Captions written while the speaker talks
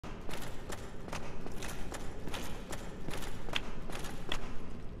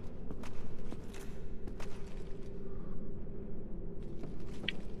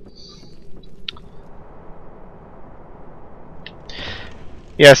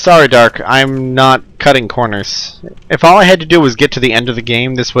Yeah, sorry, Dark. I'm not cutting corners. If all I had to do was get to the end of the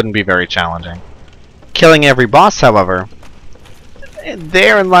game, this wouldn't be very challenging. Killing every boss, however,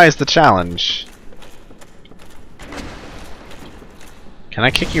 therein lies the challenge. Can I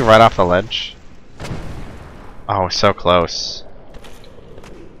kick you right off the ledge? Oh, so close.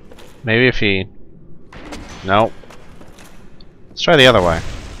 Maybe if he... Nope. Let's try the other way.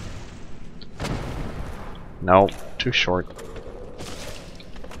 Nope, too short.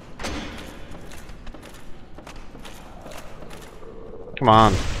 Come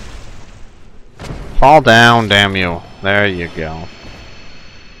on. Fall down, damn you. There you go.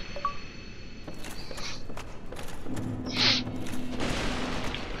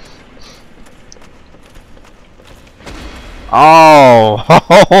 Oh!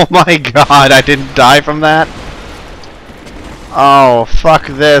 Oh my god, I didn't die from that? Oh, fuck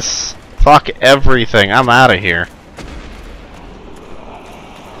this. Fuck everything. I'm out of here.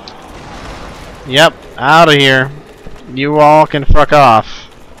 Yep, out of here. You all can fuck off.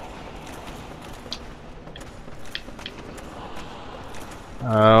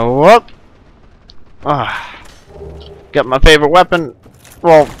 Whoop. Got my favorite weapon.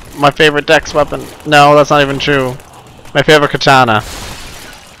 Well, my favorite dex weapon. No, that's not even true. My favorite katana.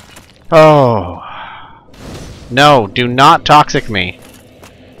 Oh. No, do not toxic me.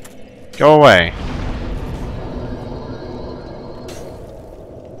 Go away.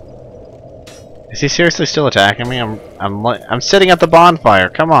 Is he seriously still attacking me? I'm sitting at the bonfire.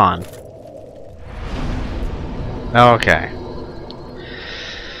 Come on. Okay.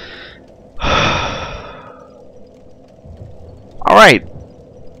 All right.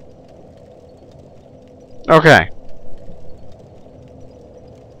 Okay.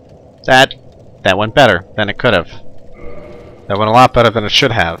 That went better than it could have. That went a lot better than it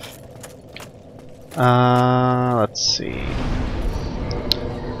should have. Let's see.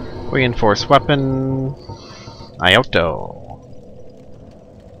 Reinforced weapon. Ioto.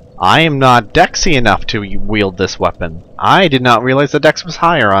 I am not dexy enough to wield this weapon. I did not realize the dex was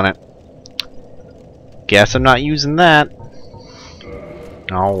higher on it. Guess I'm not using that.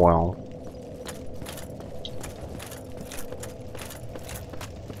 Oh well.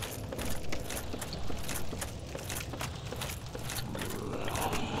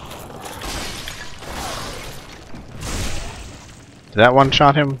 Did that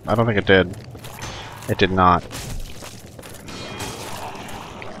one-shot him? I don't think it did. It did not.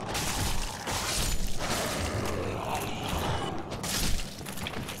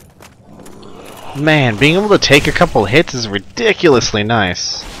 Man, being able to take a couple hits is ridiculously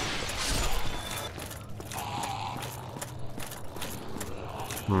nice.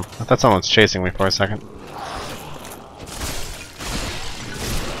 I thought someone was chasing me for a second.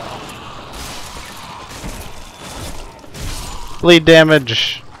 Bleed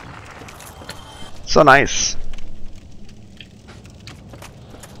damage. So nice.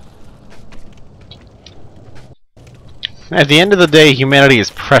 At the end of the day, humanity is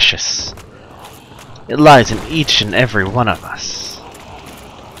precious. It lies in each and every one of us.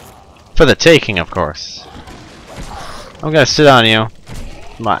 For the taking, of course. I'm gonna sit on you.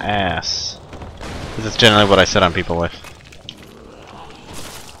 My ass. Because that's generally what I sit on people with.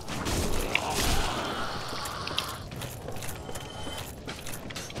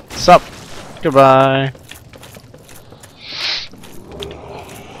 Sup? Goodbye.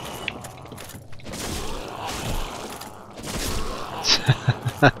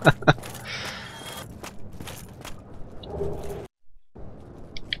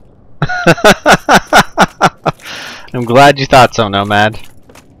 I'm glad you thought so, Nomad.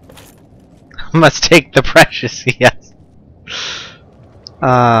 Must take the precious, yes.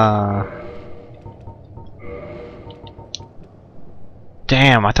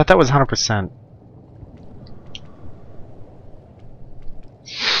 Damn, I thought that was 100%.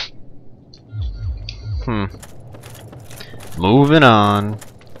 Moving on.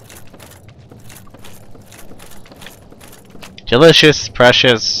 Delicious,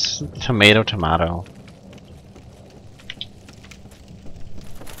 precious, tomato, tomato.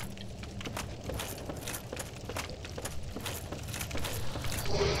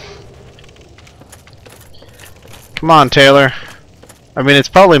 Come on, Taylor. I mean, it's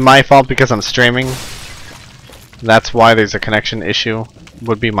probably my fault because I'm streaming. That's why there's a connection issue,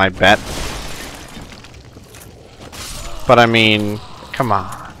 would be my bet. But I mean, come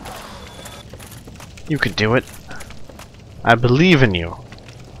on. You could do it. I believe in you.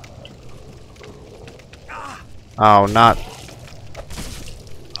 Oh, not...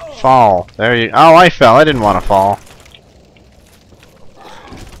 Fall. There you... Oh, I fell. I didn't want to fall.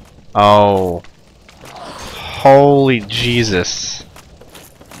 Oh. Holy Jesus.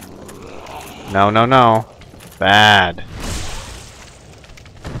 No, no, no. Bad.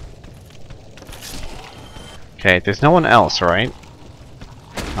 Okay, there's no one else, right?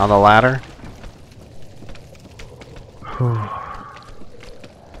 On the ladder? Whew.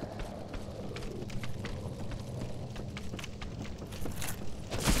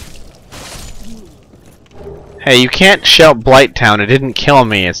 Hey, you can't shout Blighttown. It didn't kill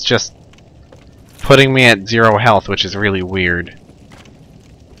me. It's just putting me at 0 health, which is really weird.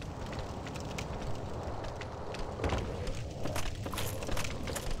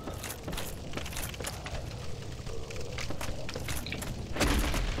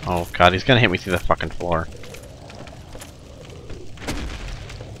 Oh god, he's gonna hit me through the fucking floor.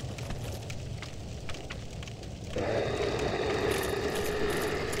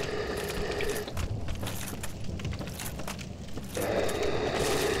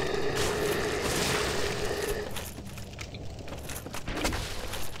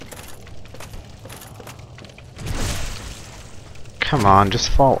 Come on, just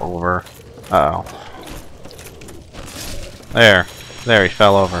fall over. Uh-oh. There. There, he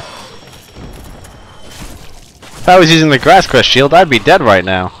fell over. If I was using the grass crest shield, I'd be dead right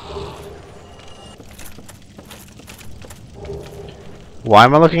now. Why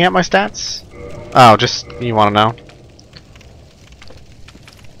am I looking at my stats? Oh, just, you wanna know?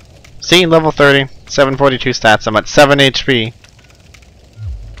 See, level 30, 742 stats, I'm at 7 HP.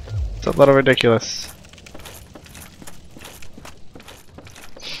 It's a little ridiculous.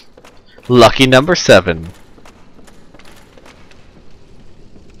 Lucky number 7.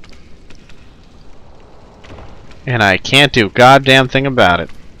 And I can't do a goddamn thing about it.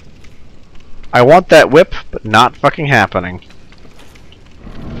 I want that whip, but not fucking happening.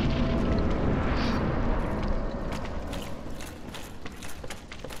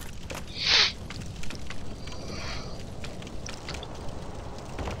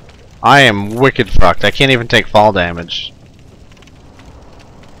 I am wicked fucked. I can't even take fall damage.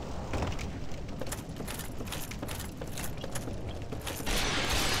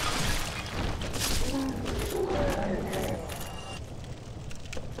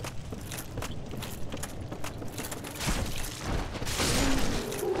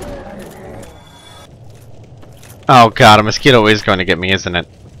 Oh god, a mosquito is going to get me, isn't it?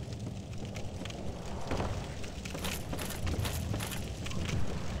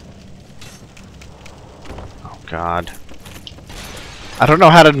 Oh god. I don't know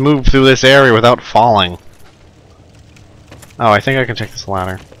how to move through this area without falling. Oh, I think I can take this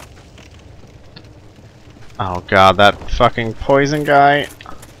ladder. Oh god, that fucking poison guy.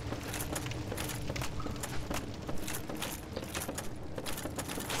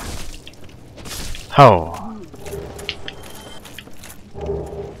 Oh.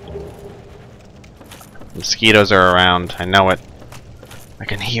 Mosquitoes are around. I know it. I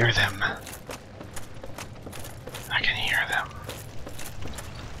can hear them. I can hear them.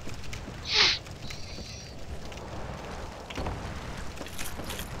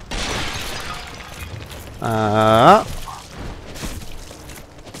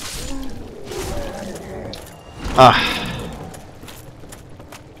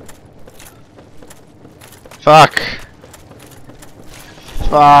 Fuck.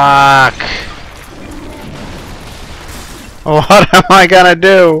 Fuck. What am I gonna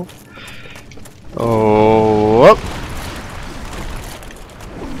do? Oh. Whoop.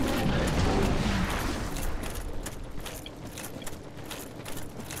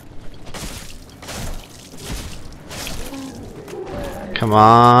 Come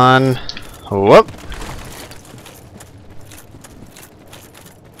on. Whoop.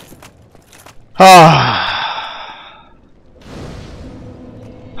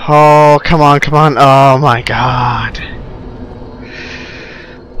 Oh, come on, come on. Oh my god.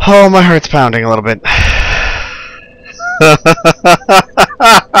 Oh, my heart's pounding a little bit.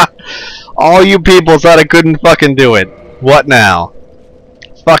 All you people thought I couldn't fucking do it. What now?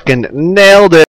 Fucking nailed it.